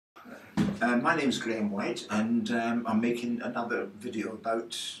My name is Graeme Whyte, and I'm making another video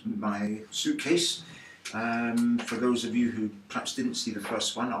about my suitcase. For those of you who perhaps didn't see the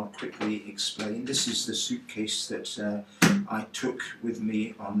first one, I'll quickly explain. This is the suitcase that I took with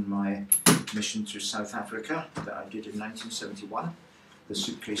me on my mission to South Africa that I did in 1971. The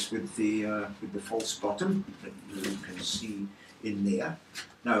suitcase with the false bottom that you can see in there.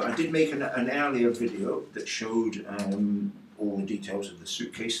 Now, I did make an earlier video that showed all the details of the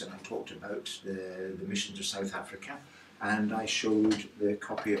suitcase, and I talked about the mission to South Africa, and I showed the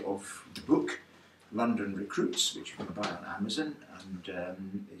copy of the book London Recruits, which you can buy on Amazon,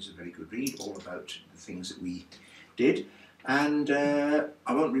 and is a very good read, all about the things that we did. And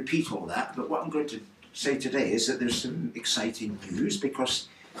I won't repeat all that, but what I'm going to say today is that there's some exciting news, because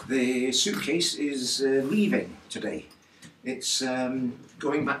the suitcase is leaving today. It's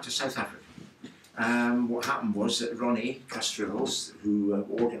going back to South Africa. What happened was that Ronnie Castrills, who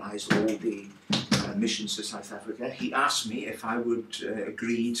organised all the missions to South Africa, he asked me if I would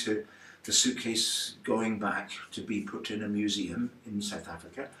agree to the suitcase going back to be put in a museum in South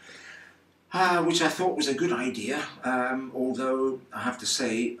Africa, which I thought was a good idea, although I have to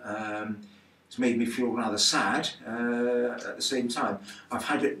say it's made me feel rather sad at the same time. I've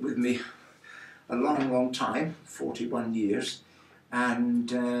had it with me a long time, 41 years,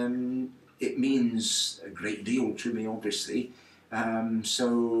 and it means a great deal to me, obviously.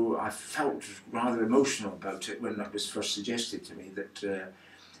 So I felt rather emotional about it when that was first suggested to me.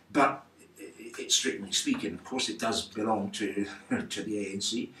 But it's strictly speaking, of course, it does belong to the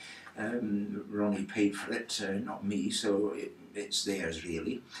ANC. Ronnie paid for it, not me, so it's theirs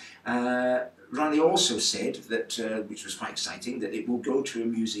really. Ronnie also said that, which was quite exciting, that it will go to a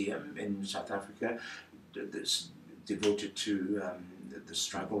museum in South Africa that's devoted to the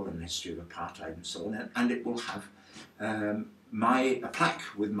struggle and history of apartheid and so on, and it will have a plaque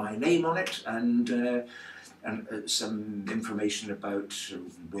with my name on it, and some information about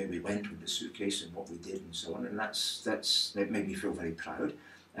where we went with the suitcase and what we did and so on, and that made me feel very proud.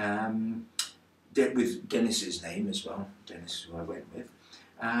 With Dennis's name as well, Dennis, who I went with.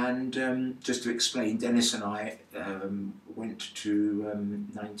 And just to explain, Dennis and I went to in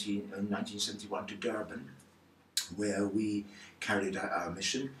 1971 to Durban, where we carried out our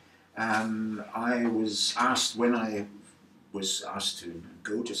mission. I was asked, when I was asked to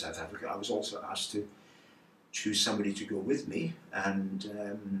go to South Africa, I was also asked to choose somebody to go with me, and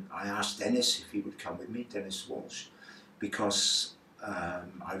I asked Dennis if he would come with me, Dennis Walsh, because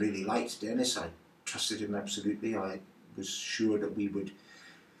I really liked Dennis. I trusted him absolutely. I was sure that we would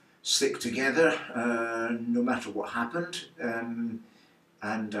stick together no matter what happened, and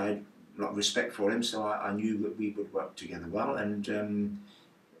I had a lot of respect for him, so I knew that we would work together well, and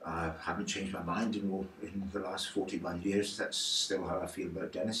I haven't changed my mind in the last 41 years. That's still how I feel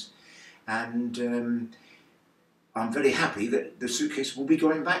about Dennis, and I'm very happy that the suitcase will be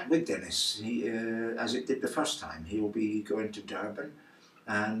going back with Dennis, as it did the first time. He'll be going to Durban,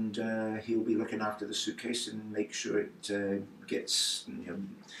 and he'll be looking after the suitcase and make sure it gets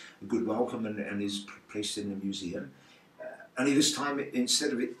a good welcome and is placed in the museum. Only this time,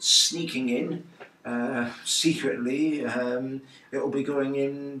 instead of it sneaking in secretly, it'll be going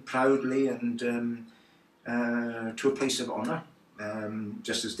in proudly and to a place of honour,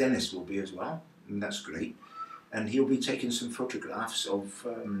 just as Dennis will be as well, and that's great. And he'll be taking some photographs of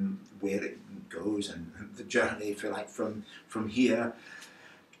where it goes and the journey, if you like, from here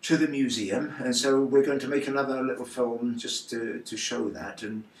to the museum. And so we're going to make another little film just to show that.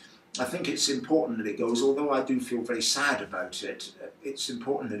 And I think it's important that it goes, although I do feel very sad about it. It's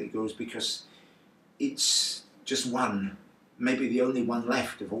important that it goes because it's just one, maybe the only one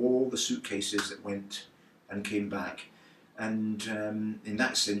left of all the suitcases that went and came back. And in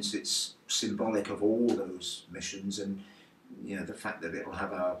that sense, it's symbolic of all those missions, and the fact that it'll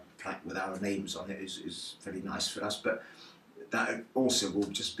have a plaque with our names on it is very nice for us. But that also will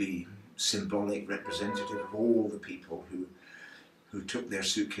just be symbolic, representative of all the people who took their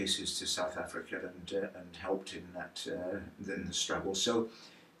suitcases to South Africa and helped in the struggle. So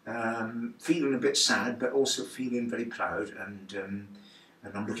feeling a bit sad, but also feeling very proud, and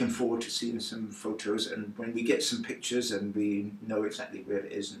I'm looking forward to seeing some photos, and when we get some pictures and we know exactly where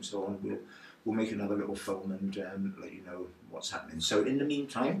it is and so on, we'll make another little film and let you know what's happening. So in the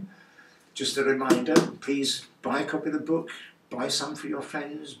meantime, just a reminder, please buy a copy of the book, buy some for your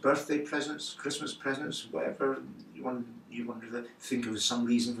friends, birthday presents, Christmas presents, whatever you want to think of some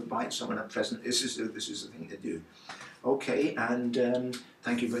reason for buying someone a present. This is the thing to do. Okay, and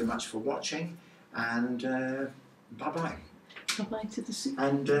thank you very much for watching, and bye-bye. Bye-bye to the suit.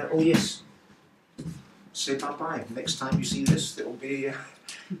 And, oh yes, say bye-bye. Next time you see this, it'll be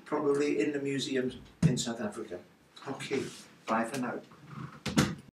probably in the museum in South Africa. Okay, bye for now.